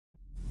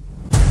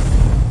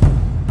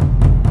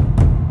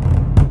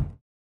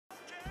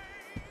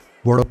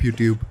What up,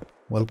 YouTube?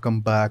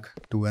 Welcome back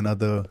to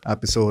another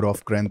episode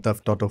of Grand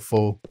Theft Auto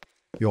 4.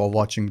 You're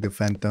watching The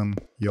Phantom,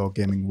 your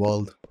gaming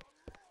world.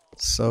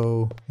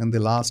 So, in the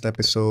last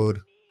episode,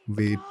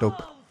 we took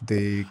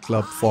the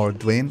club for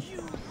Dwayne,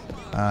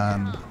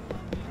 and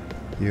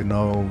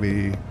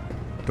we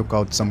took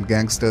out some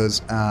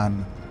gangsters,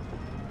 and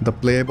the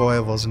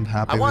Playboy wasn't I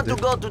happy with want to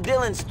it. go to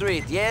Dillon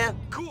Street, yeah?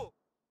 Cool.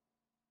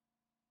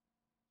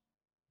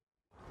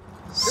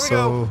 Here we So,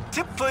 go.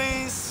 Tip,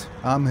 please.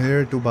 I'm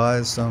here to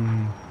buy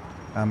some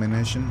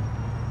ammunition.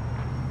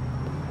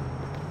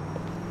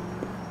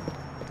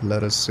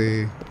 Let us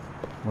see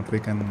what we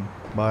can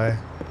buy.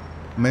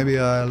 Maybe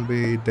I'll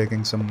be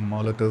taking some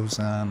Molotovs,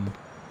 and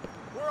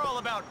We're all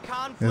about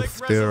conflict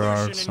if there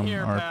are resolution some in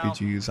here, pal.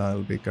 RPGs,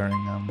 I'll be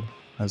carrying them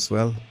as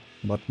well.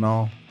 But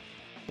no.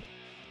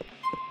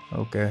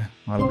 Okay,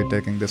 I'll be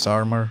taking this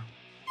armor.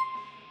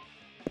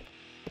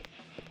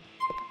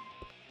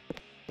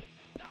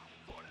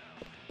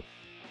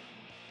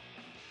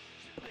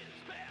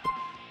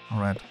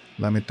 Alright,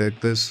 let me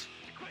take this.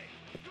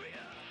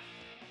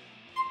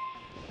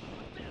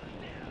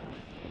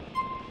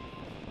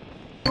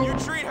 You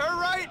treat her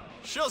right,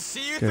 she'll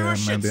see you through a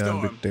Okay, maybe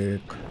I'll be shitstorm.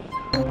 take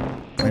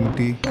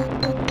 20.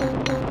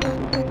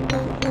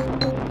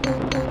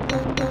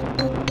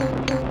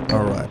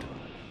 Alright.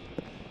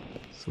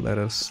 So let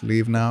us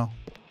leave now.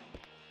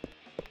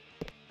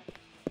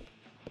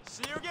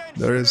 See you again,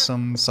 There is shooter.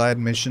 some side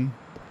mission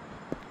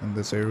in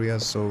this area,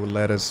 so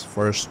let us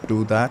first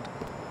do that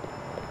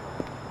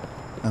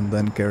and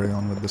then carry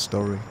on with the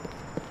story.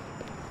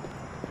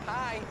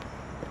 Hi.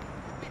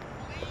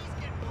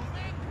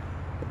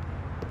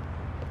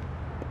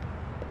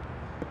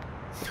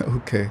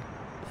 Okay.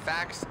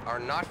 Facts are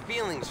not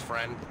feelings,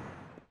 friend.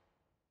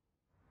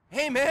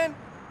 Hey, man!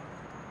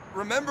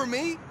 Remember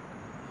me?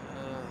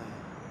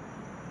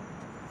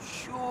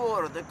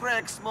 Sure, the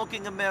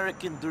crack-smoking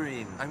American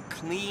dream. I'm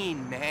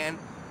clean, man.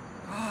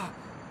 Ah,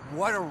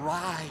 what a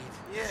ride.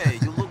 Yeah,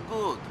 you look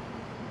good.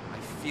 I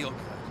feel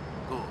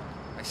good. Good.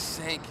 I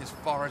sank as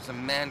far as a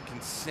man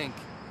can sink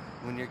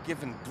when you're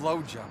given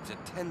blowjobs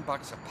at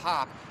 $10 a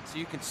pop so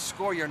you can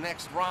score your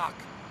next rock.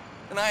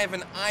 And I have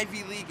an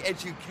Ivy League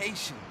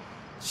education.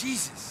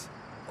 Jesus,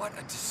 what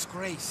a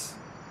disgrace.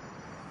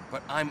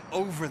 But I'm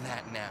over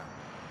that now.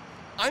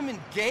 I'm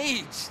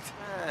engaged.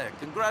 Hey,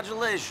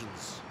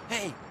 congratulations.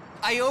 Hey,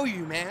 I owe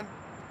you, man.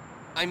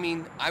 I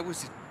mean, I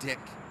was a dick,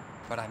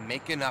 but I'm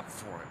making up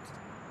for it.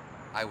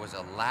 I was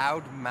a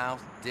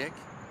loud-mouthed dick,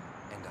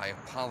 and I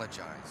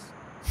apologize.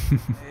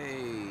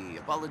 Hey,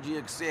 apology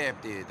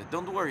accepted.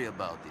 Don't worry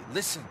about it.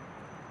 Listen,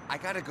 I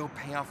gotta go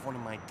pay off one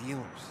of my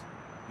dealers.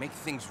 Make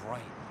things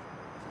right.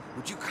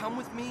 Would you come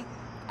with me?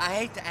 I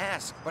hate to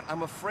ask, but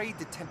I'm afraid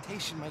the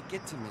temptation might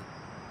get to me.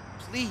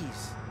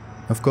 Please.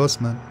 Of course,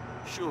 man.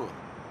 Sure.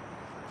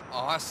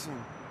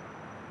 Awesome.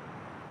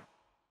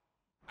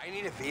 I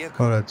need a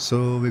vehicle. Alright,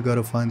 so we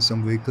gotta find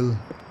some vehicle.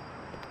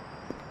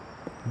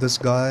 This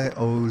guy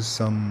owes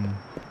some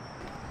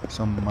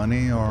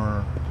money,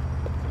 or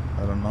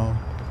I don't know.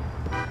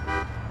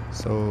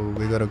 So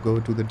we gotta go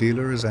to the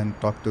dealers and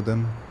talk to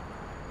them.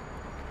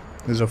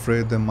 He's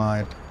afraid they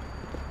might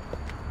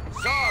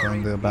Sorry,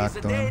 turn their back it's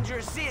a to him.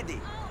 dangerous city.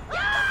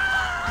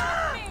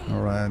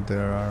 Alright,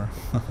 there are.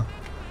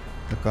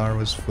 The car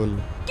was full.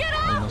 Get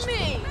off Almost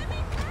me!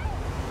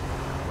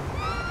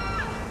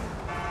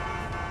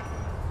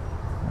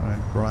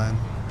 Alright, Brian.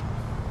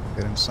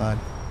 Get inside.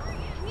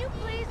 Can you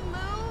please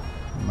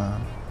move?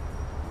 Man.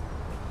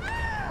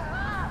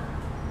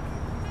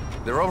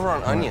 They're over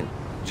on Onion,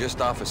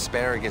 just off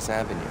Asparagus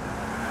Avenue.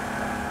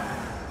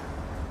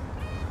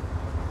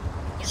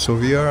 So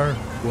we are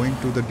going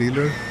to the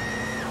dealer.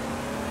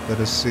 Let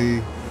us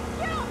see.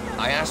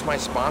 I asked my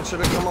sponsor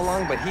to come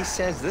along, but he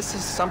says this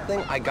is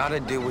something I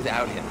gotta do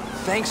without him.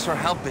 Thanks for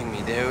helping me,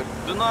 dude.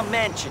 Do not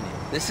mention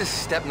it. This is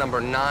step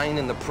number 9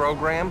 in the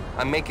program.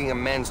 I'm making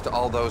amends to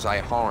all those I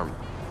harmed.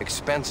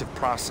 Expensive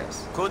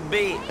process. Could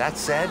be. That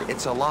said,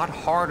 it's a lot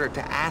harder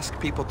to ask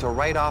people to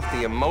write off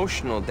the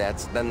emotional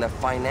debts than the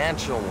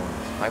financial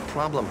ones. My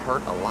problem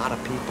hurt a lot of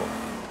people.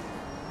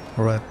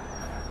 Alright.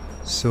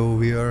 So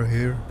we are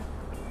here.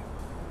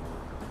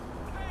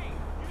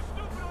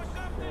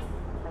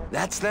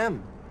 That's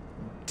them.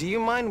 Do you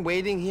mind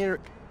waiting here?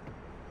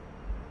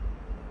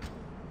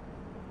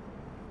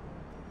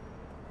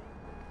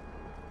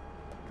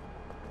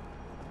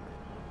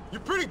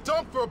 You're pretty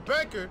dumb for a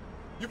banker.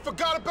 You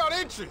forgot about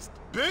interest,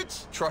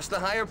 bitch. Trust the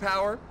higher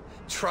power.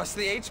 Trust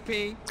the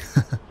HP.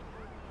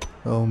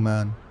 Oh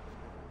man.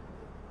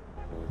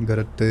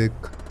 Gotta take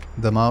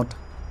them out.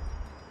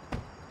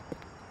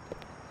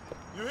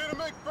 You here to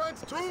make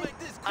friends too?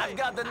 I've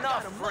got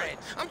enough friends.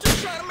 I'm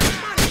just trying to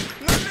make money.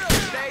 No.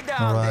 Stay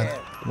down Alright. there.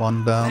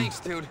 One down. Thanks,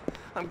 dude.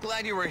 I'm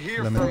glad you were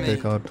here Let for me me.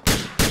 take out them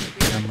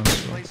That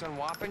as well. place on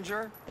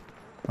Wappinger?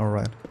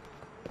 Alright.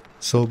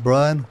 So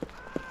Brian,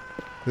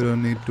 you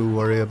don't need to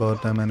worry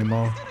about them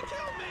anymore.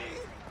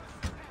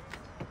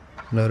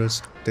 Let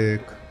us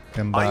take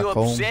came Are back you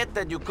home. upset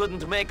that you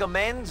couldn't make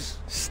amends?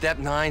 Step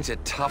 9's a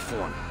tough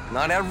one.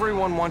 Not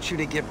everyone wants you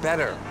to get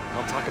better.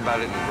 I'll talk about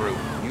it in group.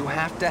 You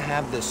have to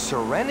have the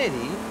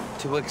serenity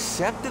to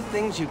accept the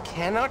things you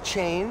cannot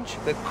change,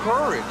 the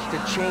courage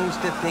to change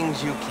the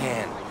things you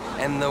can,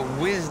 and the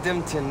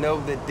wisdom to know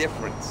the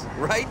difference.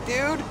 Right,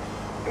 dude?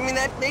 I mean,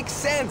 that makes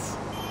sense.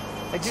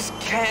 I just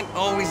can't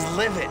always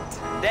live it.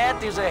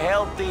 That is a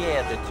healthy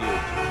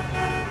attitude.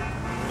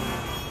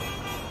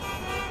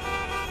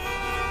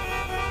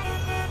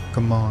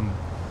 Come on.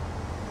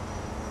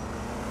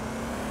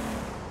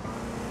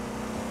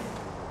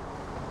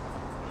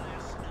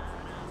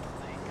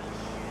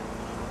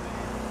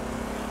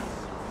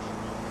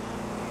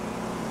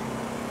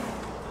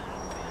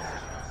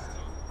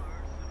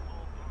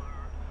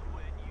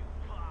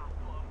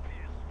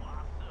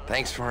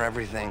 Thanks for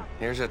everything.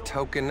 Here's a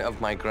token of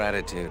my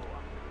gratitude.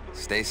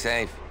 Stay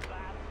safe.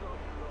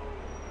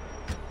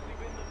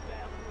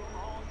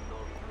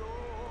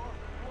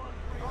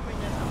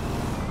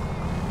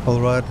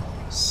 Alright,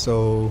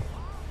 so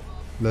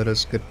let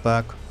us get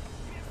back.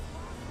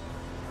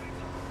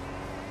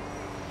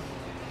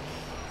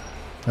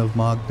 I've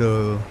marked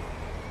an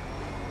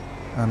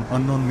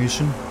unknown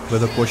mission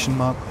with a question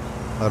mark.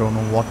 I don't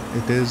know what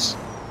it is,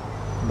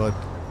 but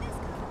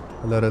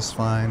let us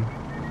find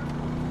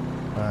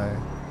by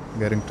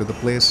getting to the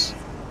place.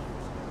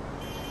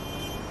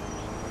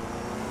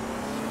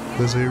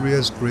 This area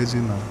is crazy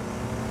now.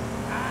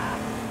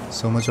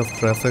 So much of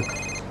traffic.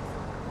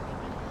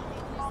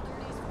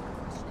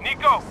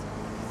 Niko,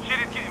 shit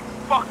is getting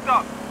fucked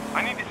up.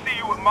 I need to see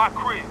you at my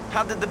crib.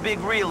 How did the big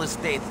real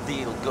estate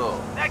deal go?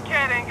 That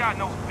cat ain't got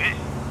no vision.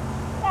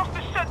 Wants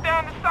to shut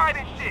down the site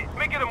and shit.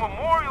 Make it a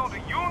memorial to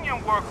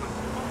union workers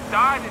who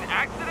died in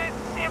accidents.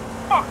 And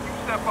fuck you,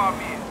 step out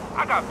here.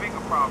 I got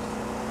bigger problems.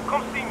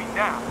 Come see me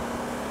now.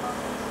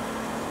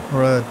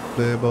 Alright,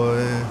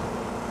 Playboy.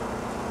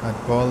 I'd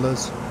call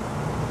this.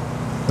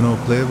 You know,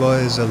 Playboy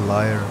is a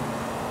liar.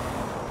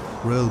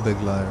 Real big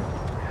liar.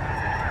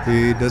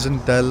 He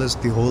doesn't tell us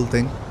the whole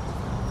thing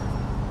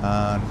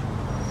and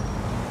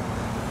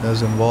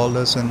does involve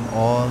us in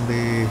all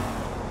the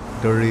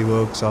dirty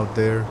works out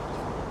there.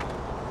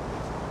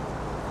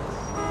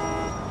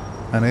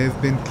 And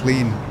I've been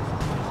clean.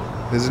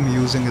 Isn't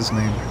using his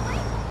name.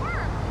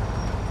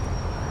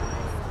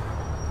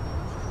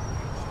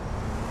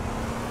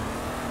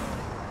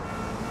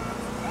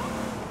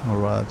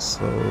 Alright,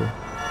 so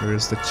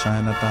here's the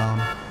Chinatown.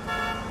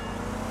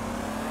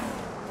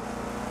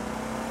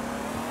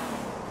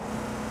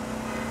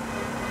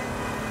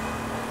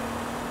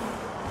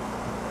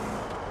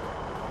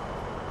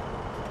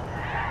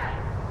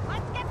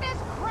 Let's get this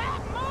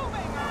crap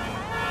moving,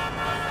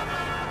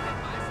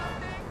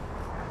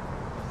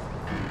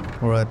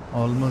 Alright,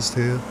 almost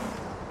here.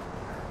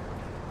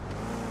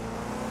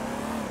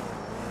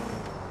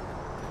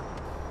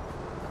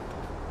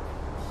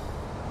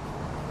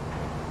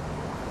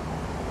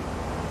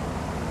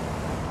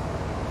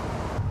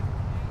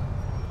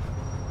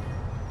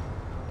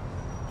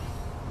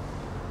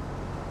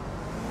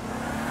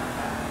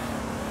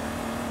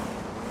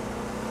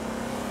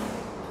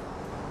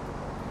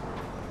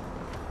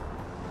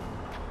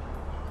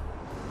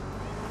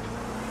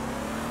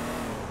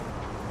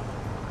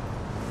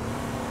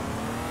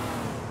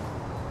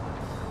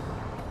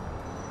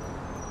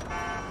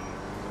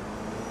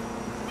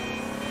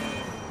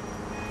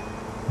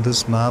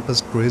 This map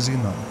is crazy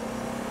now.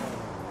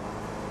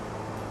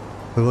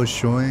 It was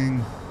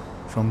showing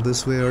from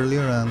this way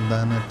earlier and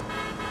then it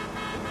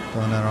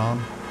turned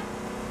around.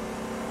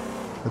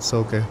 It's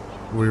okay.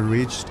 We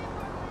reached.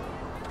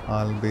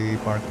 I'll be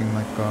parking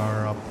my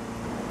car up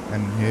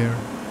in here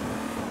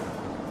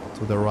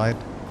to the right.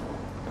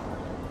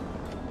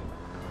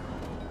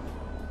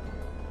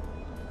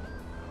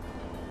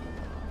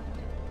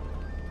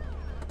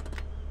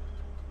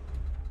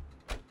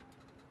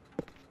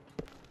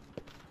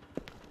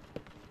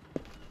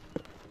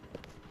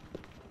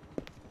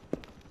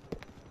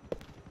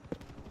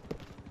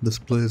 This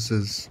place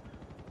is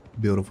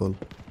beautiful.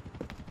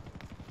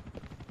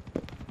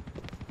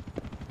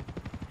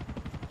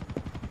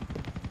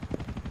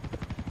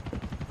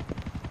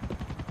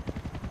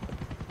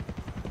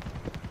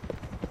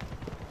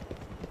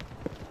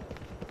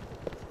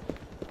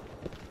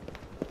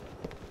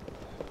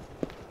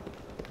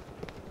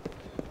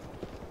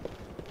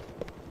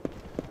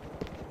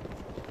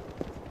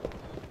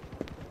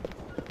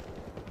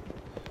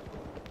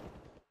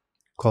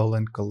 Call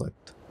and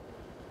collect.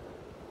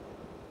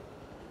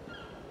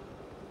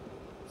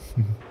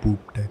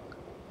 Poop deck.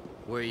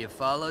 Were you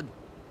followed?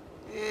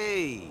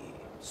 Hey,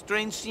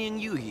 strange seeing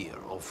you here,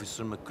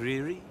 Officer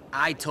McCreary.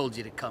 I told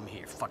you to come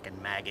here, fucking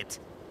maggot.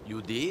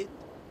 You did?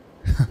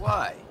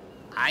 Why?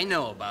 I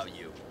know about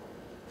you.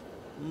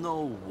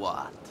 Know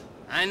what?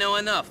 I know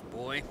enough,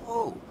 boy.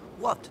 Oh,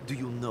 what do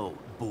you know,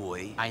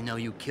 boy? I know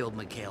you killed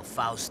Mikhail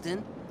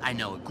Faustin. I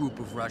know a group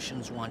of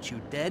Russians want you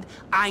dead.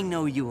 I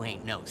know you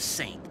ain't no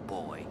saint,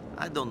 boy.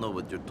 I don't know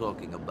what you're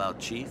talking about,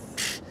 Chief.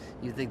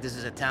 You think this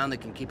is a town that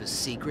can keep a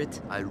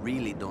secret? I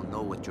really don't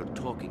know what you're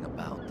talking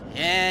about.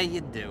 Yeah,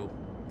 you do.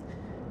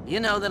 You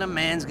know that a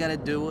man's gotta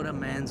do what a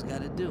man's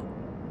gotta do.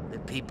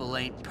 That people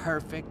ain't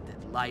perfect,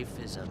 that life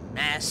is a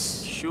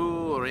mess.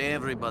 Sure,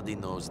 everybody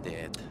knows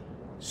that.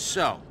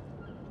 So,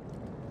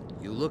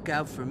 you look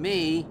out for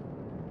me,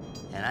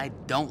 and I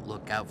don't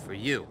look out for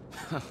you.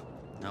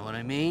 Know what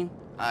I mean?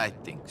 I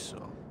think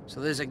so.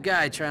 So there's a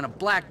guy trying to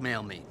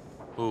blackmail me.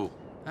 Who?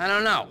 I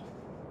don't know.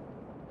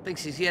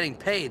 Thinks he's getting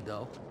paid,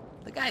 though.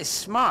 The guy's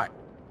smart.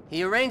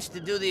 He arranged to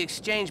do the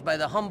exchange by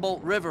the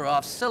Humboldt River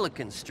off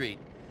Silicon Street.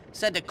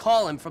 Said to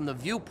call him from the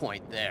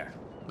viewpoint there.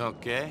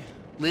 Okay.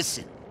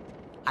 Listen,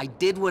 I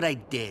did what I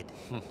did.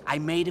 I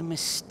made a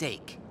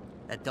mistake.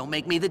 That don't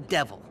make me the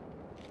devil.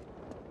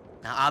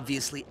 Now,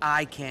 obviously,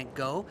 I can't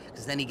go,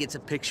 because then he gets a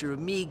picture of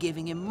me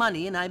giving him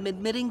money and I'm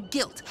admitting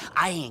guilt.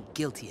 I ain't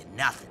guilty of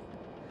nothing,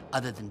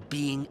 other than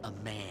being a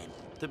man.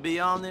 To be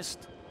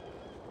honest,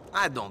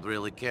 I don't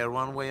really care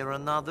one way or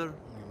another.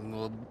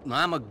 Well,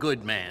 I'm a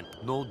good man.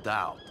 No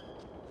doubt.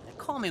 Now,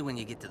 call me when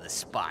you get to the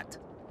spot.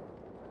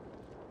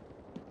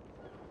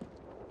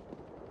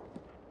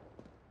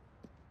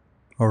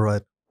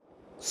 Alright,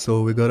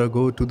 so we gotta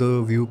go to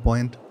the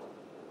viewpoint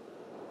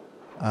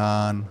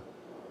and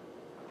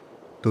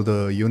to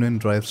the Union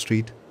Drive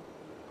Street.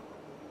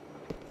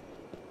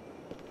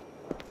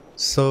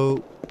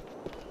 So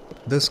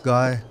this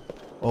guy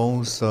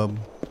owes some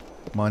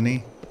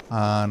money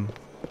and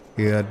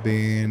he had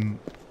been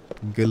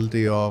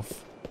guilty of,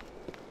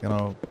 you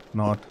know,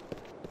 not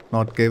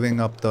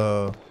giving up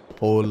the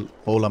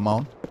whole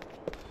amount.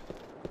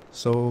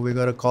 So we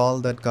gotta call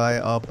that guy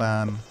up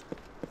and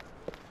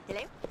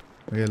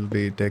we'll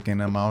be taking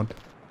him out.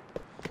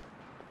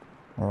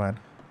 Alright.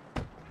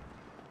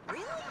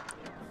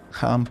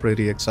 I'm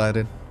pretty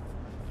excited.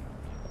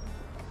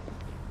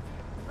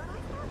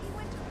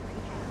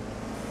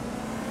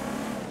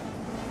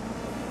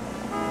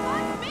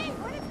 Fuck me!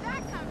 Where did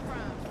that come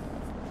from?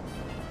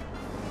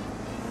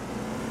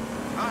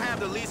 I'll have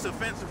the least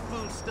offensive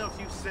food stuff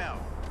you sell.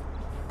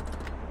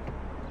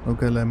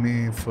 Okay, let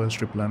me first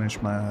replenish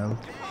my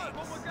health.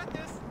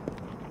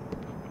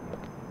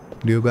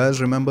 Do you guys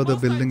remember the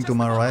building to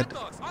my right?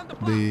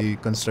 The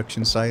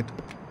construction site?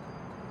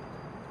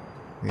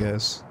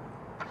 Yes.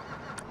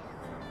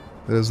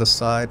 It is the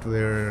site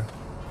where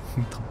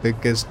the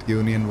biggest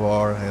Union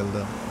war held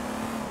up.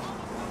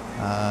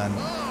 And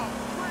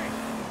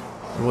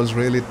it was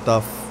really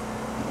tough.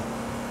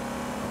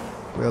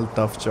 Real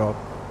tough job.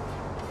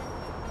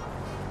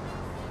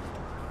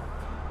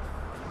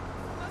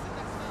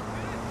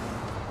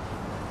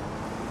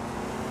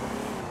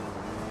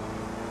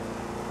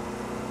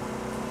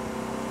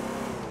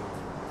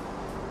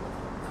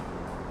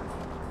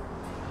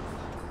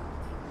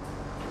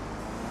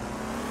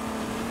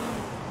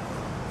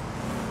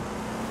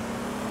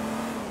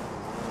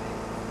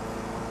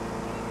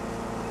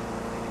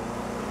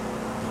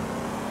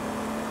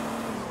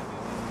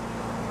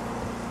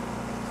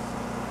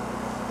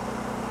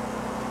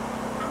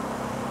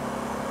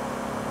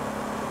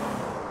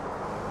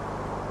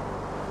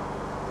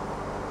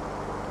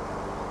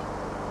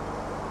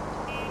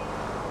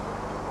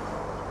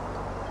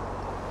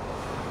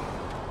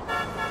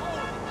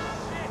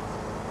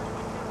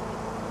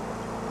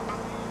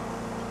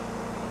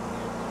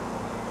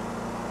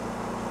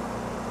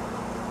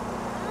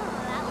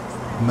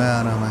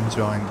 Man, I'm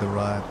enjoying the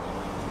ride.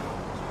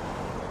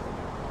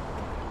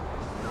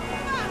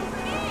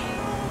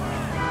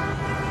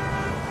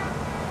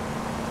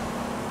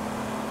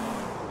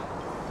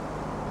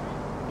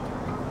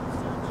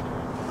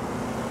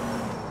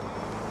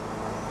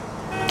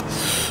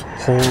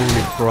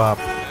 Holy crap.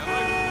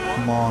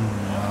 Come on,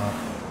 man.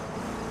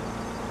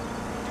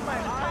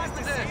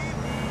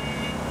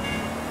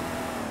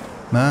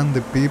 Man,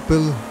 the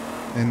people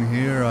in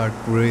here are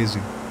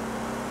crazy.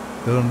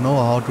 They don't know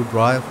how to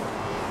drive.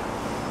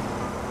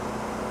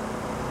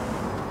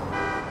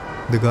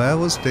 The guy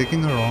was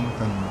taking a wrong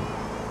turn.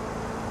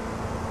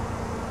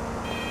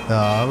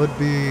 Yeah, I would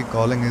be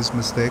calling his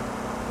mistake.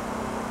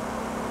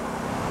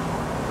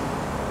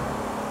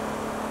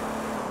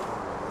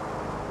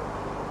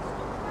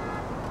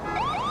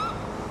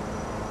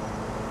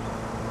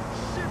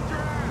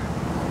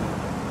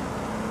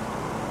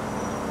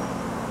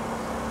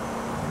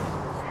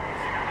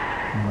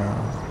 No.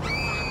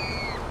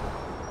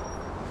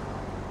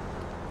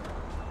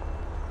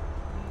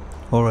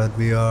 Alright,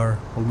 we are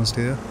almost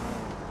here.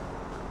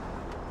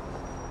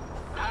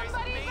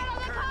 Somebody get on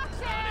the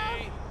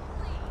cocktail!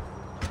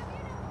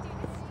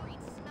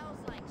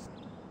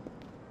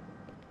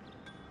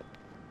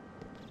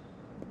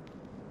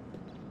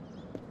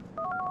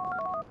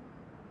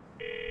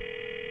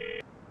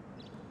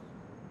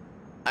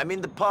 I'm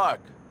in the park.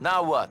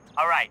 Now what?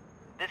 All right.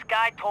 This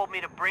guy told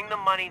me to bring the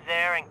money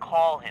there and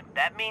call him.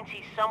 That means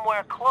he's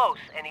somewhere close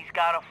and he's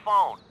got a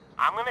phone.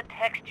 I'm gonna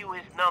text you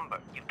his number.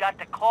 You've got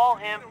to call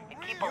him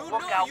and keep a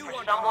lookout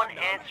for someone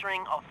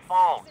answering a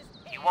phone.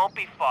 You won't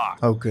be far.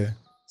 Okay,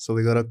 so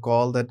we gotta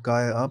call that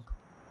guy up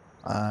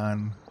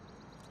and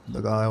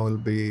the guy will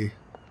be,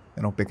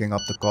 picking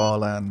up the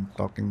call and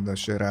talking the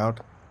shit out.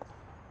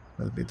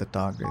 Will be the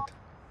target.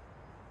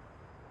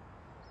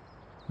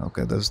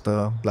 Okay, there's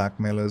the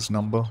blackmailer's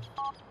number.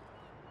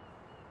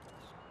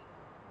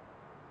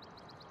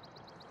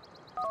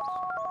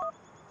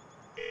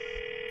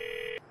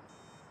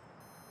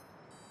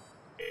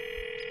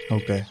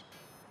 Okay,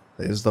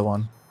 there's the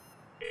one.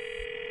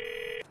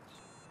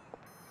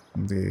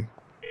 The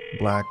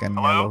black and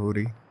yellow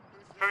hoodie.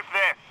 Who's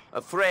this?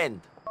 A friend.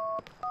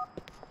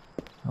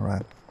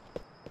 Alright.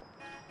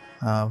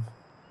 Have.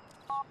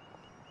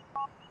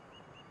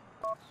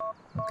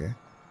 Okay.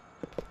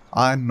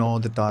 I know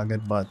the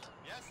target, but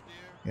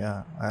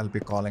yeah, I'll be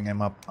calling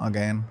him up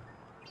again.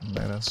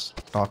 Let us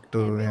talk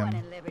to him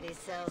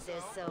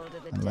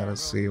and let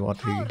us see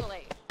what he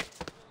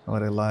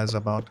lies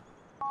about.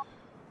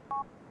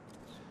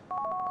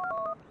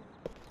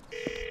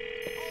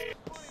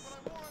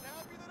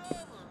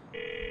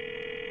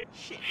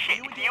 Shit,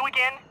 it's you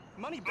again?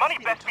 Money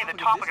best be the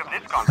topic of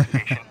this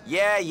conversation.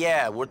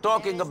 Yeah, we're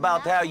talking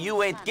about how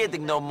you ain't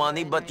getting no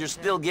money, but you're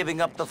still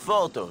giving up the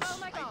photos.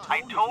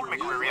 I told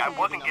McCreary I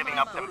wasn't giving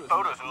up them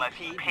photos unless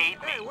he paid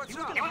me.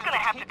 He was gonna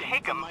have to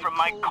take them from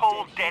my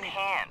cold, dead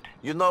hand.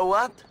 You know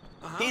what?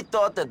 He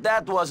thought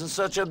that wasn't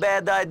such a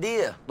bad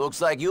idea. Looks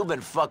like you've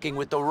been fucking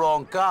with the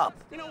wrong cop.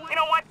 You know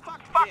what?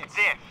 Fuck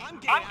this. I'm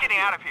getting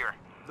out of here.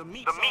 The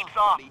meat's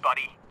off,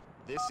 buddy.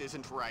 This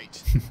isn't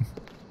right.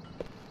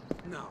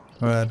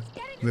 Alright,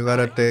 we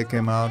gotta take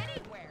him out.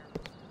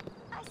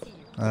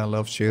 I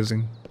love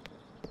chasing.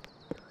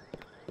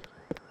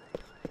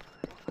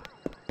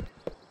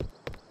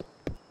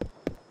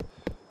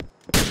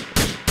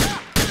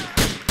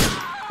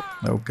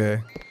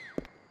 Okay.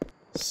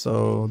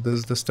 So this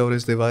is the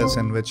storage device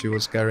in which he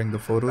was carrying the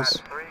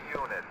photos.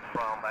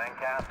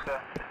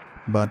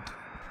 But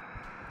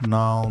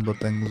now the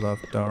things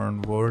have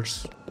turned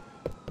worse.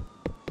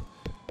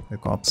 The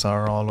cops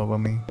are all over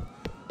me.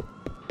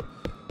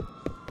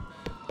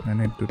 I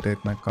need to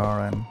take my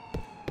car and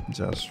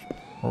just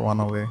run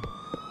away.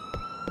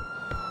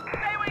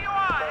 Stay where you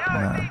are,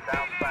 Yeah.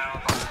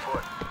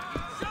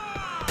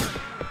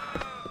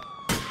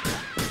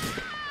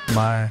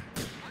 My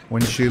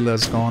windshield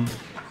is gone.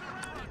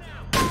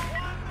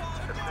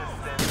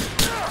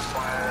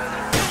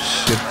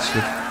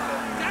 Shit.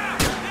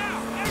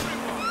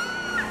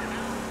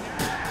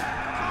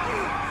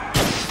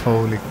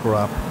 Holy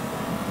crap.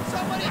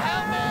 Somebody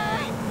help me!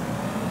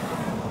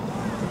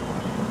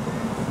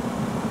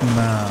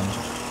 Man.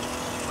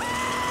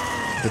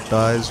 The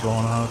tires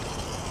worn out.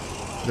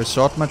 They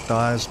shot my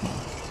tires, man.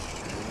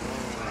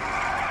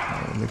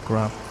 Holy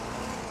crap.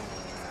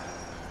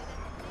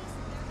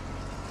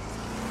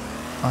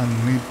 I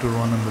need to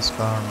run in this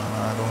car, man.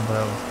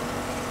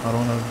 I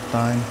don't have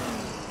time.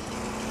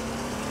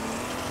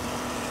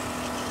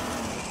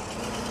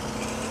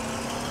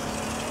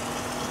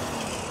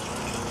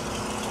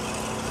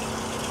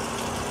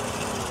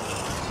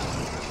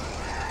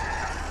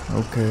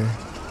 Okay.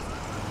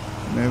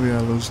 Maybe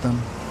I'll lose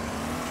them.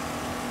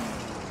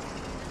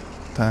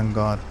 Thank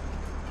God.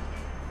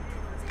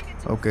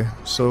 Okay,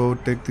 so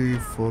take the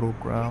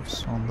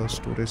photographs on the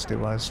storage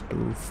device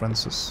to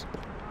Francis.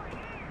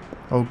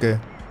 Okay,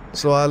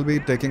 so I'll be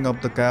taking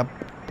up the cab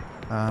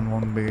and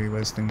won't be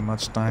wasting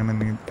much time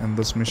in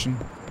this mission.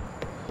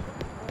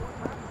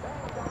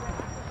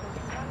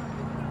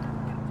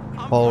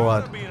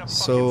 Alright,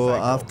 so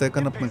I've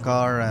taken up my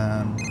car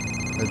and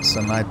it's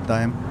a night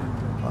time.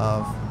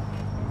 I've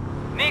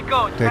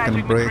Niko, it's taken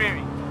a Patrick break.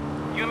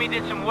 McCreary. You and me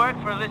did some work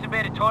for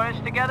Elizabeth Torres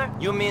together?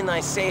 You mean I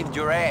saved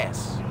your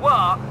ass?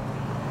 Well,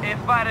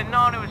 if I'd have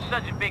known it was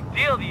such a big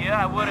deal to you,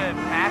 I would have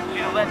asked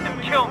you to let them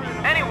kill me.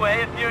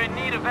 Anyway, if you're in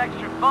need of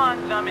extra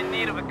funds, I'm in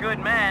need of a good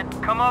man.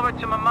 Come over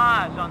to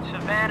Mama's on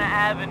Savannah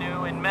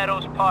Avenue in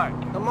Meadows Park.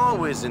 I'm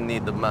always in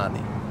need of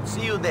money.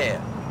 See you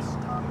there.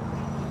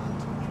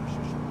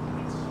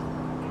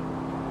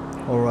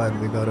 Alright,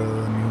 we got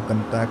a new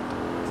contact,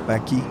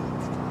 Becky.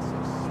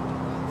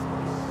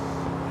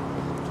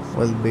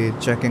 We'll be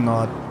checking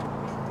out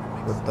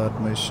with that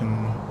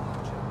mission.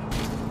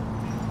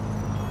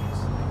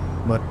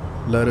 But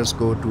let us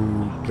go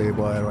to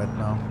Playboy right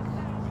now.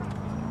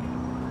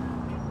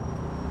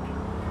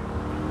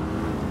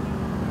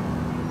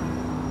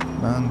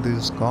 Man,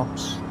 these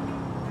cops,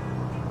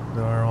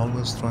 they are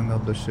always throwing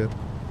up the shit.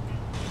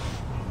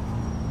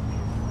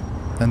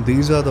 And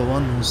these are the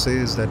one who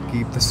says that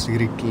keep the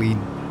city clean.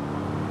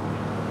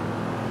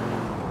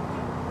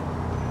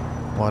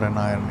 What an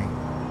irony.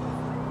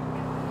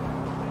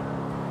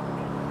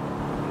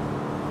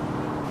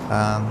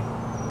 And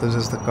this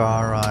is the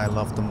car I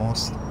love the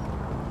most.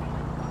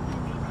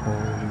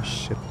 Holy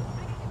shit.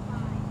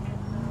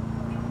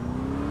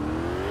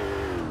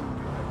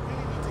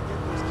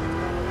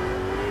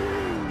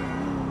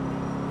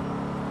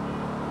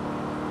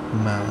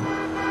 Man.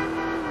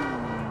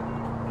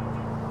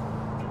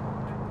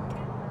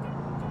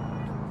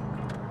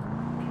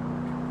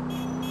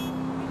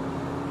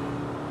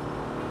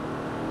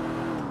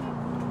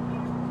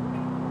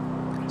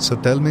 So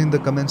tell me in the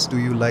comments, do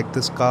you like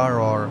this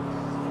car or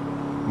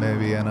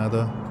maybe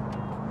another?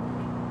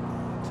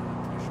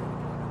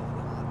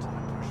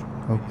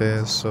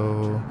 Okay,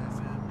 so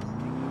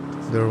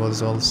there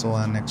was also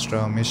an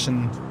extra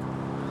mission,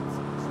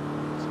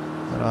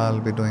 but I'll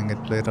be doing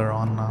it later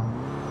on now.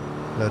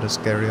 Let us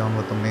carry on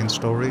with the main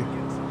story.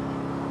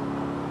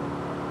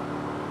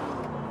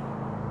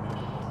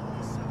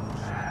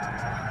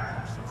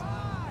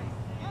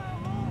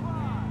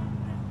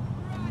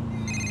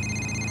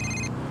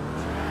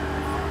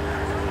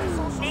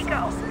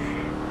 Niko,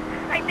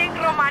 I think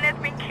Roman has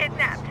been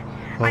kidnapped.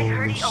 I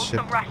heard Holy he owed shit.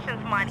 some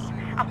Russians money.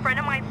 A friend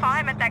of mine saw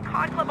him at that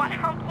card club on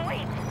Helm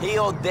Point. He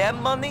owed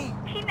them money?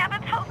 He never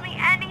tells me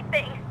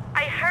anything.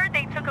 I heard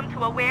they took him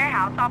to a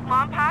warehouse off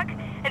Lompoc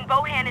and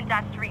Bohan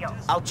Industrial.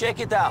 I'll check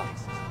it out.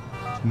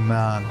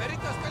 Man.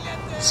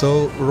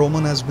 So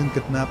Roman has been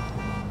kidnapped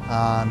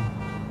and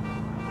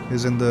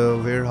is in the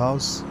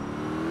warehouse,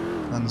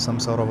 in some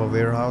sort of a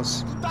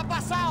warehouse.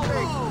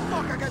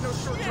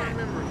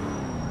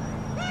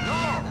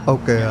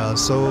 Okay,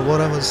 so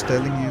what I was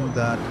telling you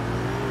that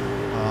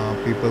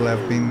people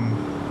have been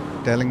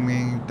telling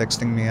me,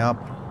 texting me up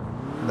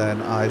that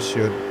I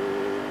should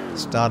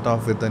start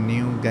off with the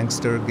new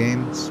gangster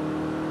games.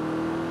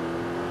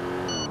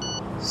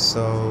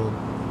 So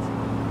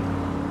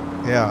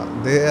yeah,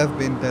 they have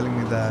been telling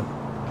me that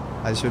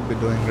I should be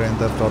doing Grand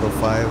Theft Auto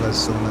 5 as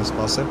soon as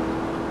possible.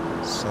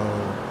 So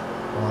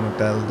I want to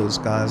tell those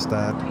guys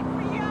that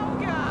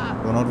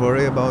do not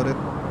worry about it.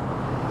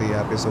 The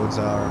episodes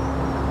are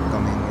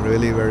coming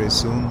really very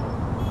soon.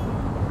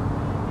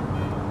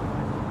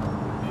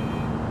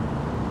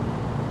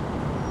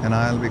 And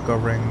I'll be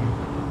covering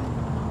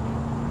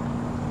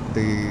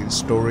the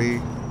story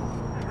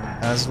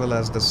as well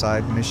as the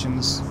side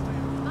missions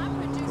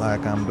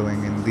like I'm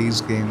doing in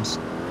these games.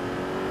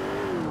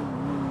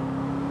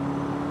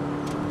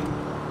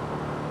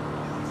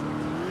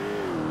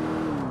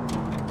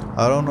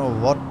 I don't know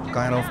what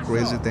kind of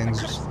crazy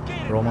things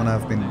Roman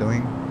have been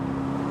doing.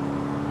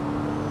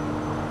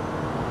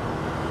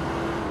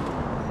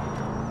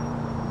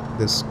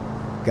 This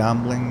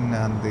gambling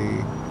and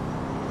the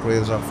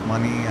craze of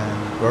money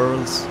and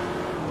girls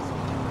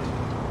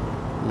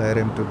led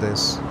him to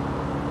this.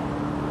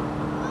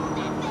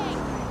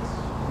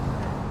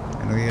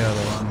 And we are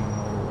the one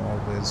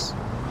who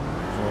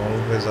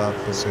always out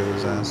to save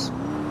his ass.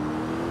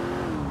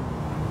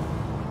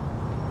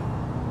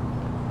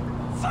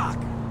 Fuck!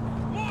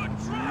 More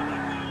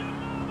drama!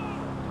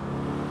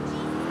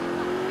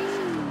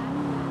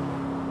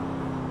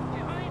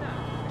 Behind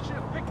her! I should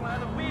have picked one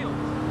of the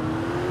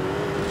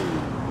wheels.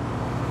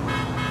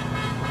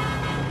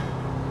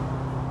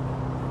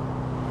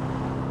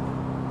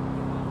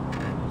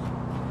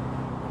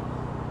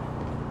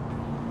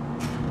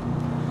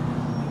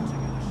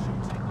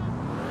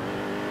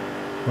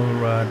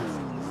 Alright,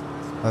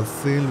 I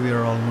feel we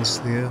are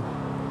almost here.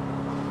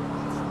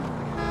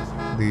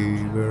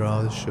 The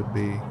warehouse should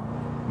be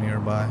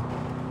nearby.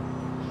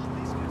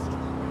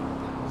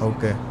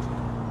 Okay,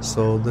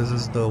 so this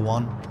is the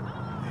one.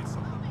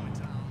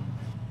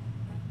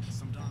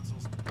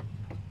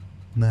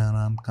 Man,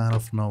 I'm kind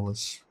of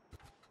nervous.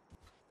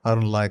 I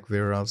don't like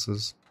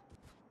warehouses.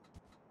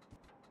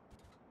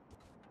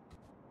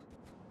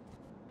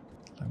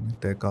 Let me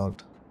take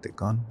out the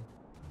gun.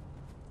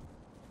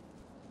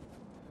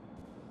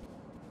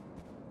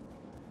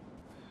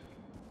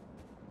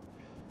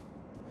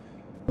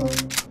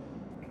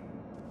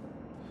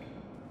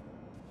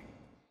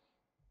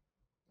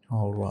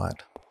 All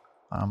right,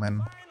 I'm in.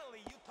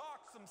 Finally, you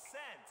talk some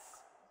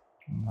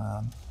sense.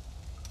 Man,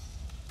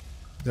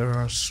 there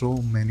are so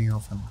many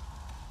of them.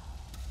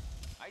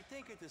 I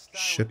think it is time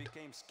Shit. we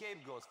became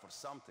scapegoats for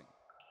something.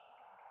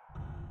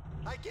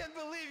 I can't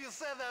believe you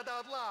said that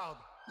out loud.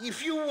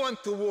 If you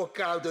want to walk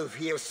out of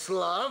here,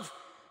 Slav,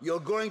 you're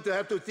going to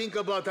have to think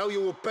about how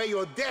you will pay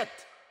your debt.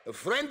 A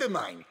friend of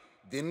mine,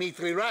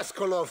 Dmitry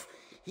Raskolov,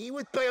 he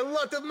would pay a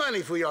lot of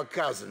money for your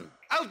cousin.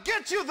 I'll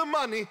get you the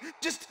money,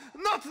 just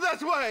not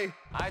that way.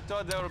 I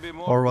thought there would be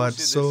more Alright, bullshit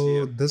this so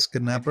year. this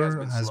kidnapper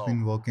been has slow.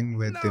 been working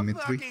with No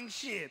Dimitri. fucking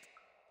shit.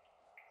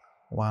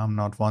 Why I'm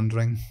not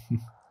wondering.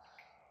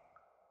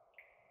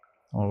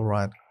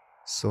 Alright,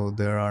 so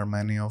there are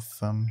many of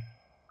them.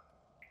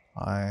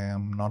 I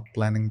am not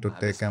planning to The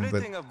take them with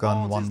splitting of gun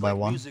bones one is by like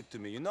one. music to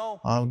me, you know?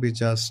 I'll be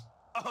just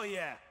Oh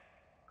yeah.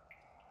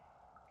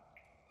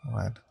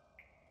 right.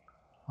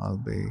 I'll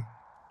be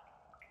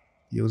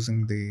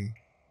using the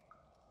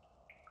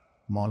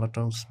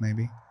Molotovs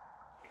maybe.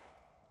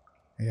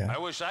 Yeah, I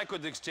wish I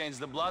could exchange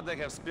the blood I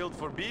have spilled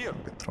for beer.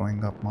 be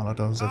throwing up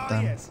Molotovs at Oh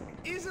them. yes.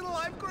 Isn't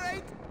life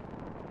great?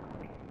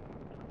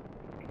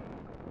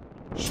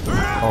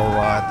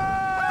 Alright,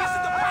 This is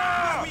the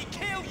part where we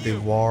kill the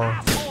you, war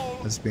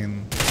asshole. has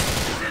been This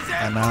is it.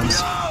 announced.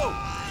 Go!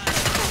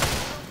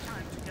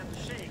 Time to get the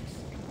shakes.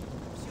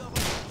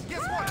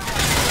 Guess what?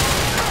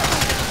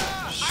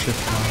 Shit,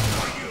 man.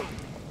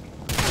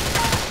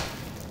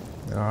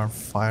 They are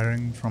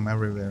firing from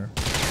everywhere.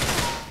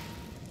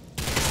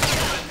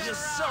 You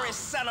sorry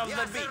son of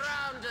the bitch.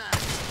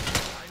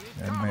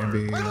 And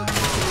maybe I need to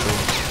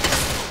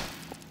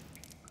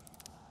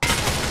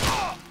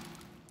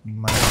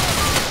Man,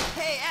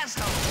 Hey,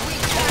 asshole, we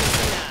got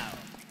you now.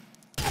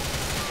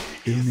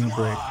 give me a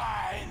break.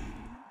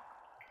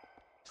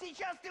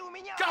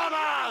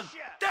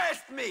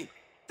 me!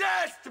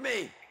 Test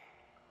me!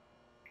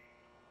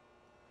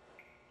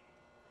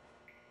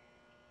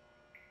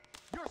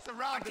 You're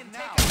surrounded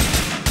now.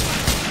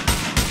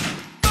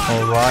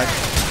 Alright.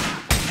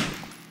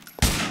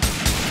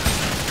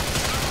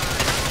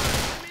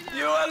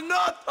 You will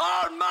not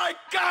harm my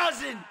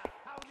cousin!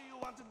 How do you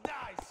want to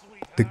die,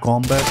 sweetheart? The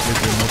combat with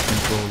remote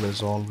control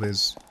is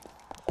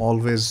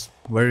always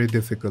very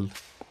difficult.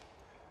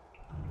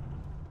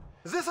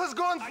 This has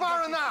gone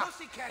far enough.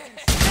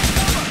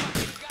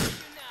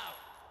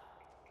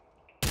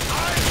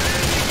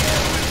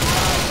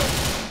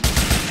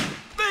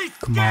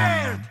 Come on,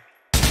 man.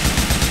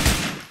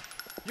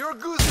 Your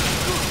goose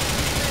is good.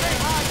 Say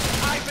hi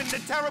to Ivan the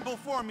Terrible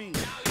for me.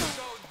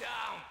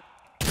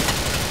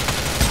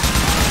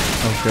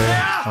 Okay,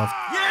 I've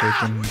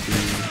taken the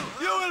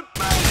You will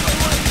pay for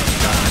what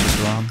you've done!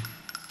 drum.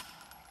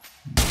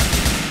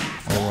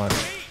 Alright,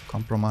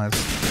 compromise.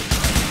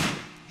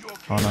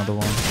 Another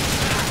one.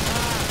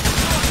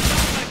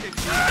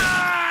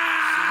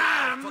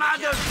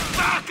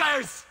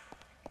 Motherfuckers!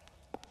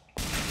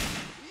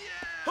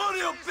 Who do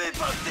you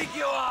people think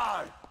you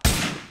are?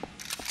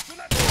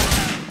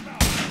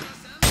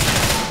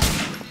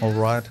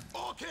 Alright,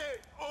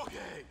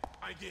 Okay,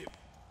 I give.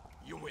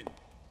 You win.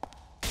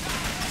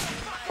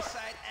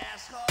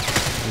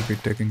 we'll be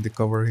taking the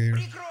cover here.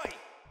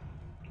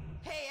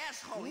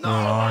 No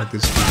Alright, one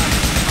this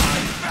fucks my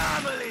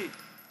family!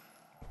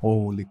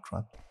 holy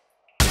crap.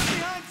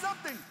 Behind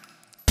something.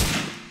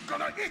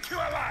 Gonna eat you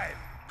alive.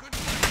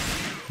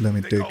 Let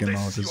me take him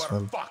out as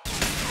well.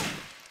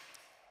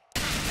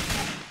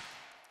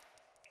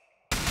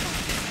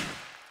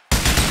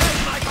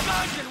 Take my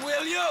cousin,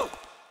 will you?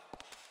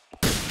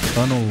 I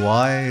don't know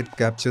why it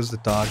captures the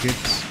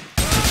targets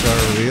which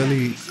are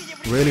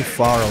really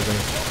far away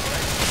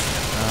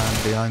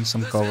and behind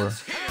some cover.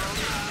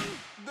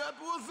 That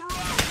was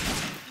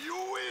rough. You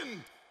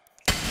win.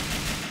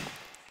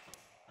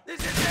 This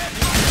is it!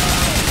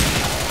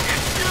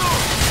 It's you!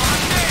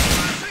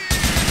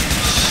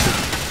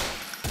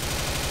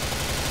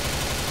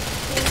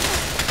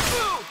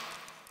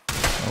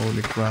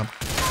 Holy crap.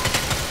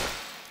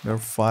 They're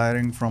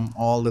firing from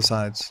all the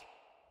sides.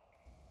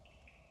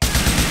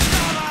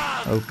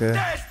 Okay,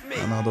 Test me!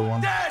 another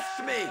one.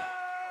 Test me!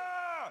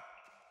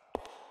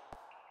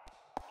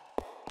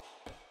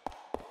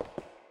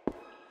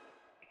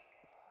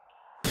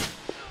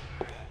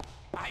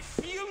 I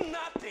feel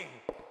nothing.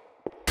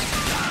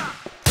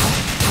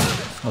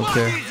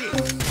 Okay,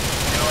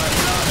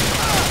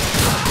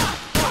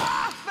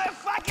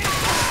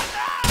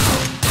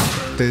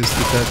 taste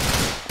the death.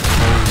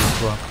 Holy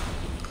crap.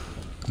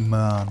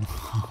 Man,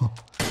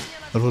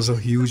 that was a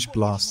huge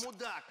blast.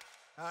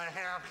 I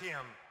have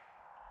him.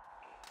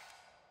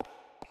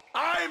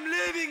 I'm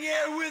living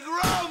here with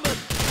Roman!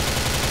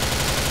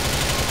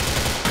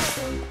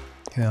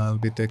 Yeah, I'll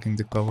be taking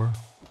the cover.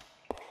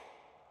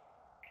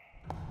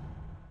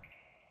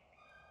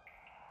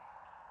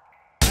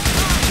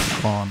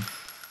 On.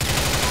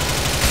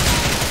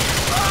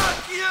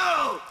 Fuck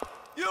you!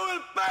 You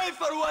will pay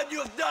for what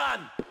you've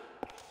done!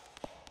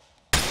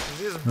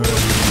 This Where are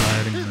you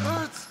hiding, it man?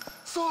 hurts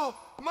so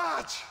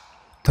much.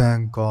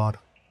 Thank God.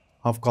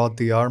 I've got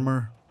the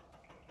armor.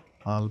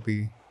 I'll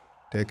be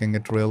taking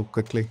it real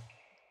quickly.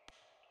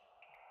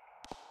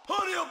 Who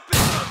do you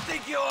people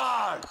think you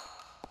are?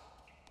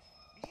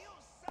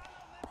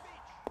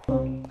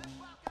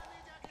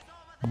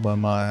 But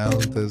my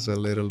health is a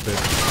little bit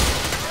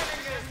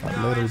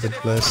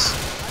less.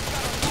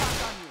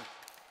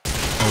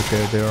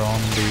 Okay, they're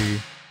on the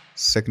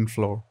second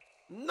floor.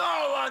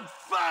 No one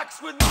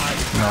fucks with my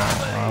No,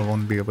 family! I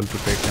won't be able to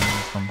take them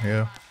from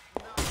here.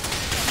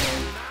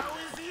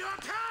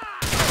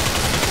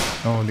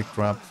 Holy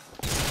crap.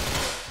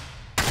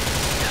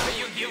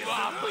 You give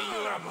up or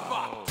you're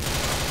fucked!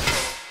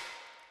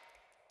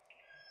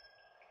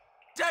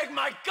 Take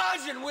my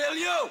cousin, will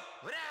you?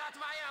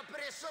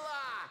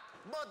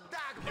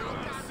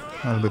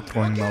 I'll be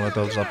throwing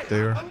Molotovs up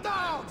there. I'm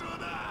down.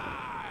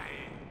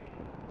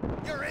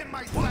 You're in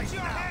my sight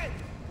now.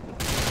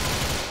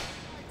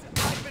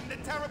 Ivan the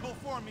Terrible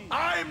for me.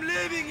 I'm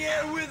living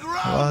here with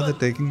Why are they Roman!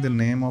 taking the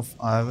name of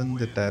Ivan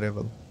the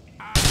Terrible?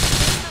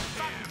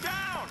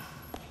 Down.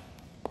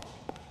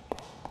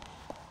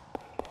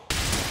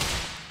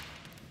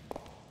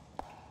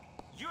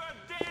 You're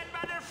dead,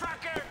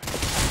 motherfucker.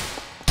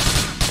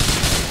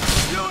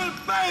 You will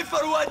pay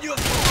for what you've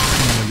done!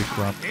 Holy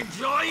crap.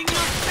 Enjoying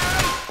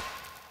yourself?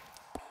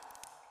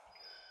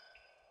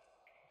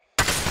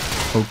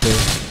 Okay.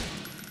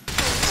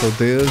 So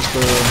there's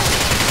the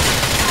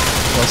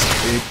first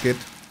aid kit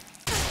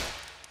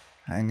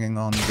hanging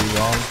on the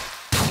wall.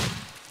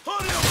 Who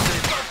do you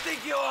people think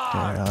you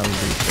are? Okay, I'll be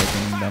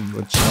taking them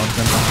with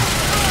shotgun.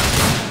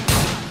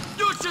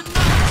 You should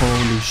not!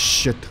 Holy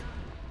shit.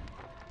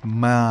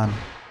 Man.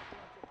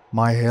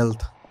 My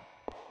health.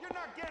 You're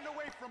not getting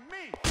away from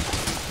me.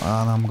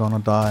 Man, I'm gonna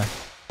die.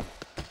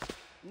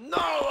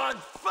 No one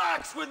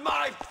fucks with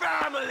my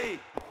family!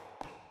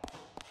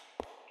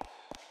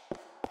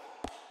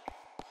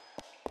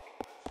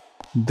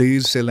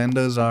 These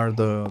cylinders are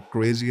the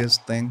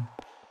craziest thing.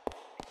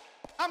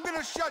 I'm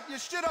gonna shut your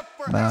shit up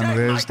for Man,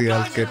 where's the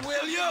health kit?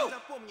 will you?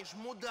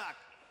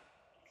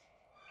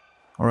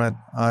 Alright,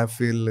 I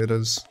feel it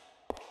is.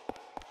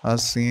 I've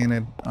seen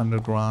it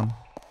underground.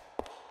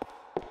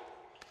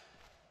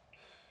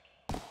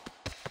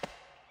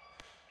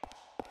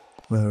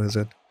 Where is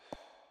it?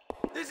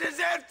 This is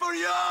it for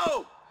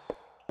you!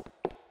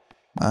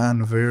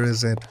 Man, where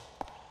is it?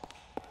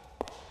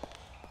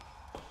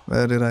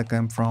 Where did I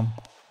come from?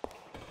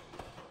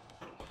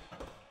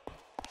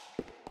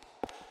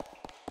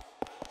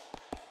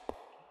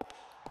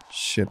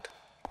 Shit.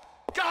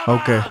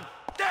 Okay.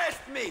 Test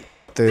me!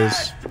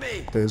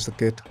 There's the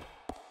kit.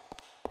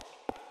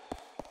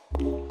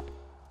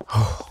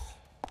 Oh,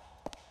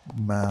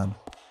 man.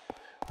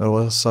 That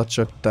was such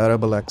a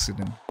terrible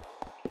accident.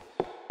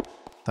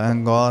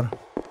 Thank God.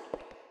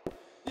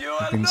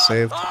 I've been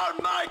saved.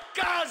 My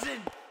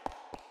cousin!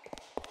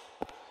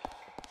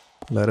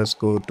 Let us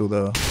go to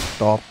the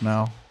top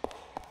now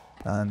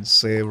and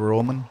save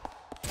Roman.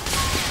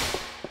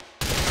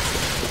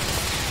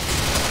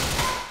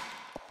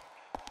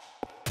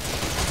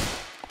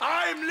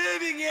 I'm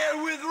living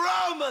here with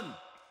Roman!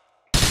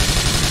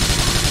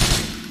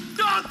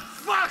 Don't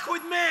fuck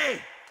with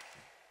me!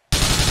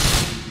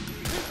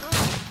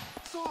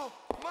 So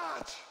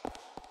much.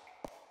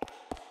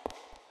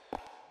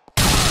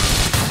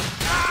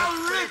 I'll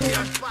rip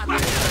your fucking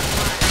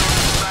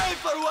pay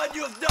for what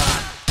you've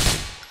done!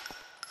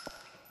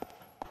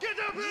 Get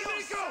up here,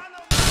 Niko!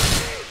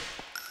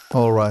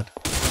 Alright.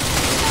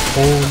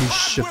 Holy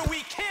shit.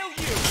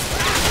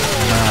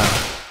 Man.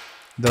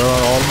 There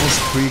are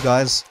almost 3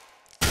 guys.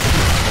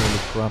 Holy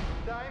crap.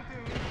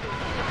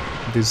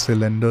 These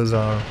cylinders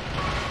are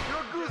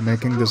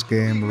making this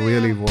game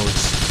really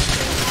worse.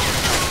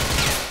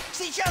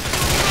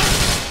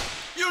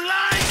 You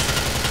lied!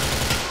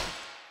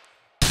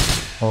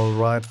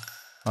 Alright.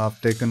 I've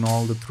taken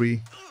all the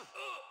 3.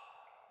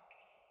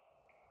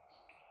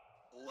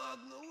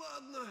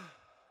 Ладно,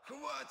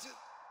 хватит.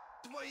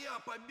 Твоя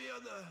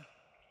победа.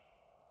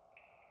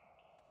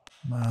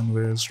 Man,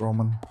 where's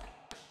Roman?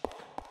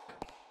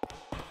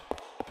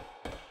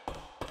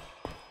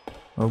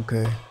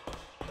 Okay.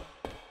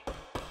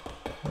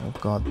 I've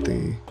got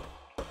the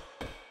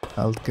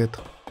health kit.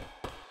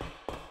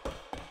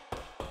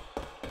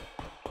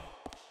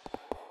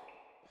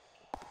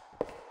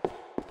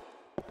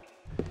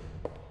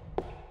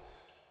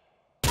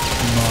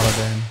 Not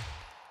again.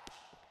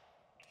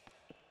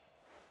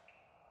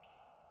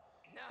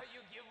 Now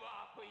you give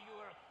up or you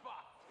are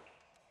fucked.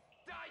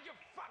 Die, you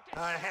fucking...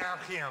 I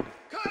have him.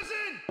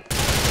 Cousin!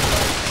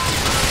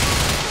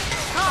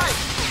 Hi!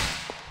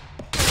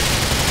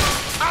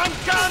 I'm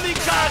coming,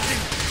 cousin!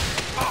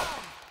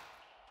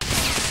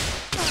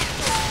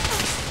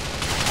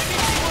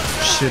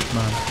 Shit,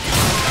 man.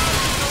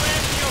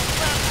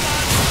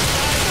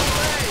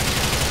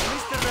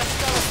 Mr.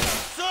 Raskowski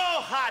is so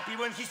happy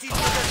when he sees your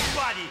dead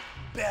body,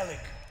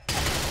 Bellic.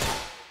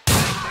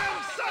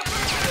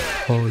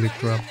 Holy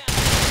crap.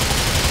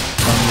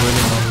 I'm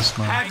really nervous,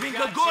 man. Having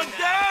a good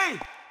day?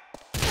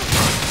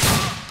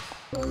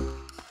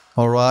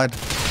 Alright.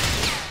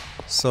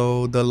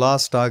 So the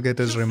last target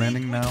is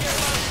remaining now.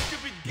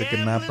 The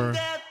kidnapper.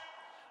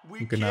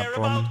 We Kidnap care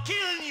Roman. about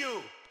killing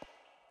you.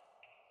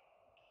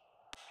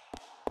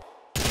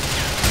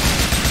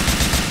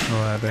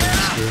 Alright, they're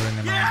screwing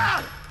him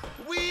Yeah!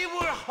 We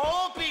were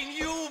hoping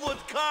you would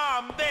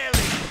come,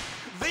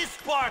 Bellic. This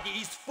party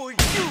is for you.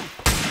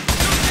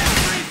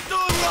 Very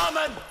soon,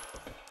 Roman.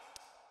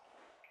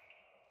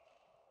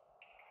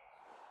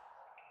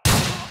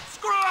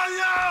 Screw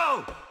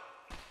you!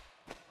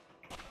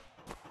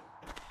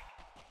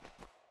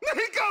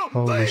 Niko,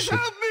 Holy please shit.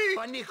 help me!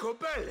 Niko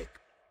Bellic.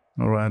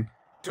 Alright.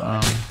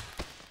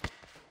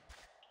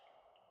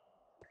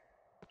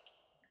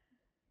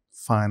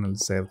 Final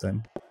save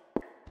then.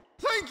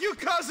 Thank you,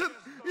 cousin!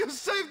 You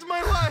saved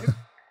my life!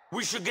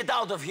 We should get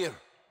out of here.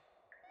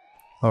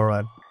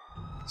 Alright.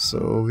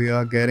 So we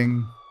are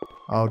getting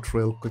out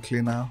real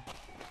quickly now.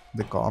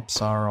 The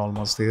cops are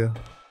almost here.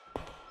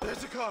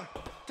 There's a car.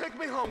 Take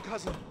me home,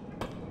 cousin.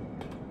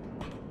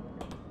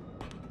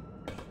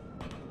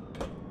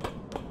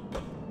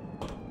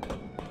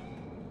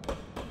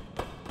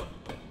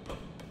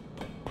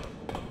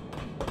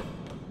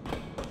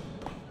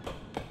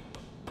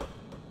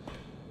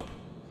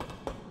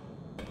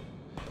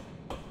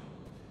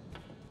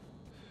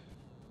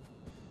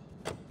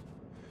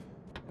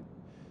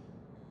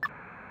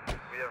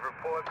 We have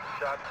reports of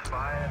shots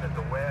fired at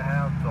the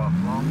warehouse off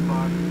Long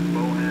Park,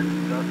 Bohan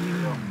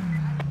Industrial.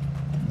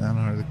 Then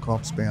are the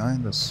cops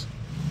behind us?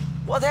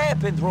 What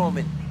happened,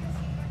 Roman?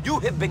 You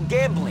have been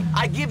gambling.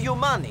 I give you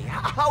money.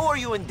 How are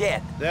you in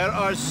debt? There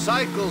are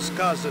cycles,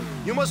 cousin.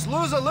 You must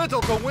lose a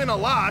little to win a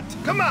lot.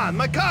 Come on,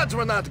 my cards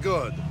were not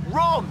good.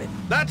 Roman!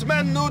 That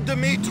man knew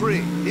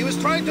Dmitri. He was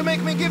trying to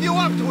make me give you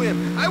up to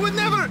him. I would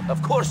never...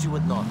 Of course you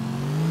would not.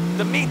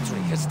 Dmitri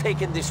has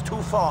taken this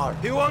too far.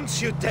 He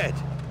wants you dead.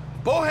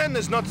 Bohan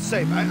is not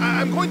safe.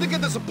 I'm going to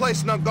get us a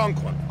place in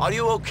Algonquin. Are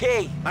you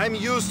okay? I'm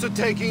used to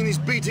taking these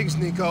beatings,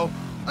 Niko.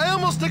 I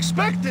almost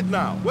expect it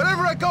now.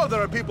 Wherever I go,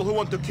 there are people who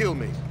want to kill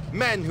me.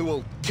 Men who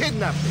will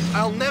kidnap me.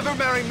 I'll never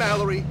marry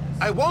Mallory.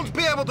 I won't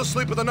be able to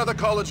sleep with another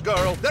college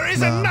girl. There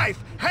is a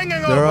knife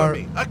hanging over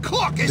me. A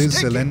clock is these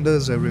ticking.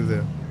 cylinders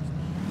everywhere.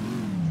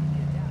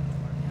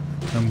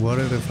 I'm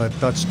worried if I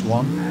touched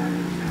one,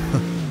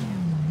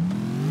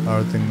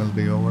 everything will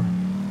be over.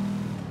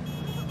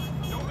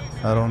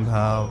 I don't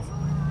have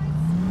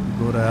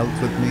good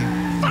health with me.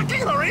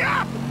 Fucking hurry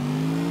up!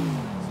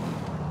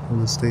 I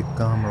will stay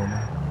calm,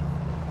 Roman.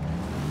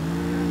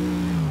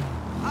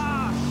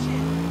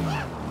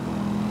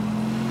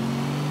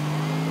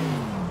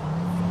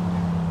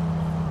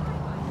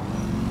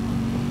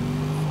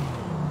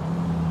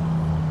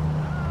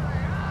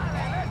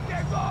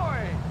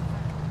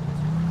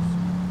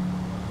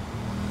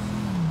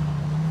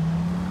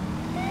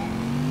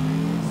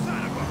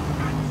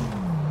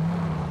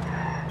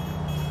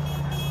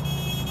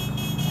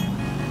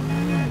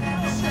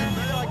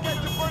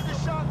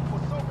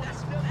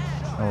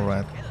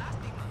 Alright.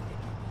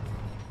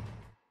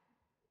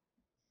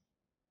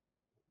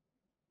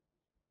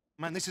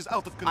 Man, this is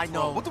out of control. I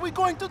know. What are we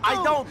going to do? I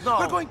don't know.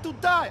 We're going to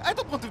die. I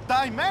don't want to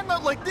die, man.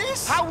 Not like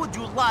this. How would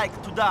you like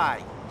to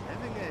die?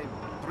 Having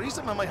a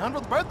threesome on my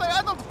 100th birthday?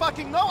 I don't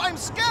fucking know. I'm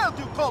scared,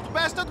 you cold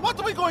bastard. What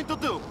are we going to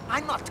do?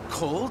 I'm not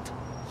cold.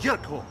 You're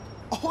cold.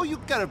 All you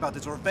care about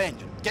is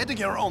revenge and getting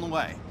your own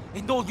way.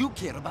 And all you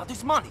care about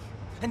is money.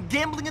 And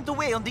gambling it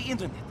away on the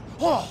internet.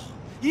 Oh,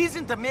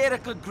 isn't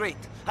America great?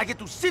 I get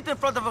to sit in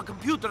front of a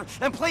computer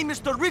and play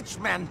Mr. Rich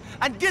Man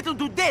and get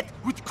into debt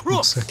with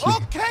crooks. Exactly.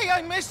 Okay,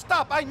 I messed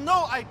up. I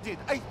know I did.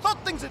 I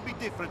thought things would be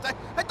different.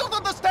 I don't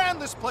understand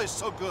this place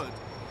so good.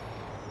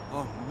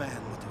 Oh, man,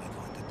 what are we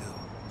going to do?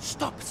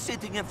 Stop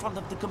sitting in front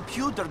of the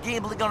computer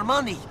gambling our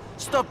money.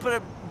 Stop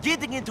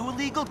getting into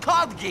illegal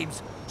card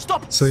games.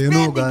 Stop So you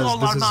know, spending guys, all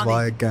our this is money.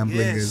 why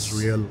gambling is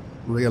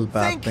real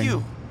bad Thank thing.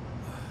 you.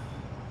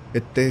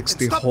 It takes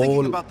And the stop thinking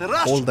whole about the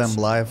Russians. damn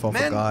life of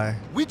Man, a guy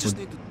we just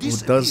who, need to who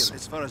disappear does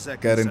as far as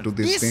that get concerned. into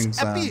these things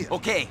and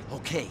Disappear.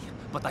 Okay,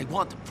 but I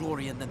want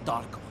Florian and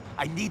Darko.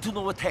 I need to know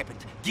what happened.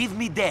 Give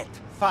me that.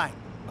 Fine,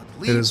 but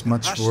it leave is the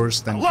much Russians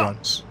worse than alone.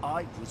 drugs.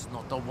 I was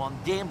not the one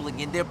gambling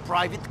in their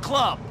private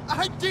club.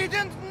 I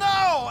didn't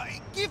know!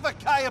 Give a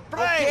guy a break!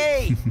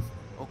 Okay.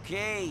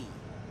 Okay.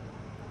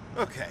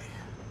 Okay.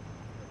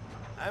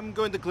 I'm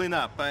going to clean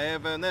up. I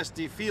have a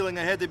nasty feeling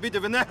I had a bit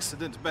of an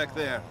accident back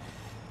there.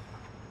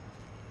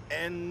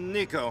 And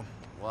Niko.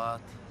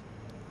 What?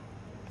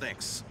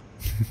 Thanks.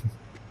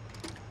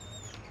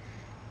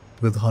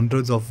 With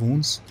hundreds of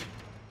wounds,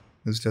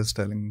 he's just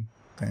telling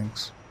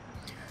thanks.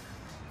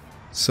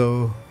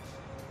 So,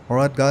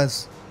 alright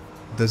guys,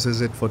 this is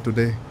it for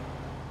today.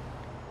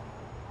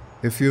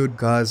 If you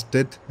guys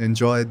did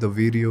enjoy the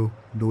video,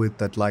 do hit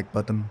that like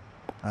button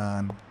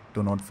and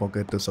do not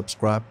forget to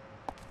subscribe.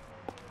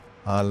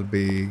 I'll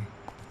be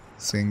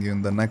seeing you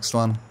in the next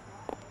one.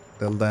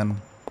 Till then,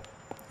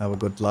 have a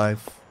good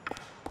life.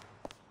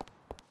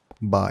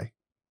 Bye.